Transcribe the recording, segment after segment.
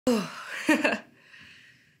I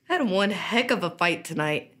had one heck of a fight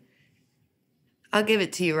tonight. I'll give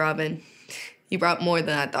it to you, Robin. You brought more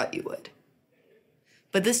than I thought you would.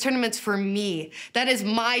 But this tournament's for me. That is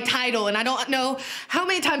my title, and I don't know how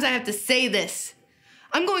many times I have to say this.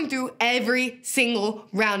 I'm going through every single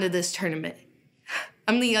round of this tournament.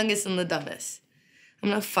 I'm the youngest and the dumbest. I'm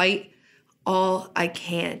gonna fight all I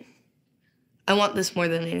can. I want this more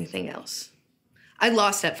than anything else. I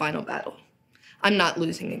lost that final battle. I'm not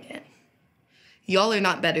losing again. Y'all are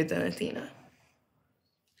not better than Athena.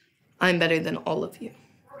 I'm better than all of you.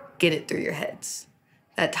 Get it through your heads.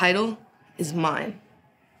 That title is mine.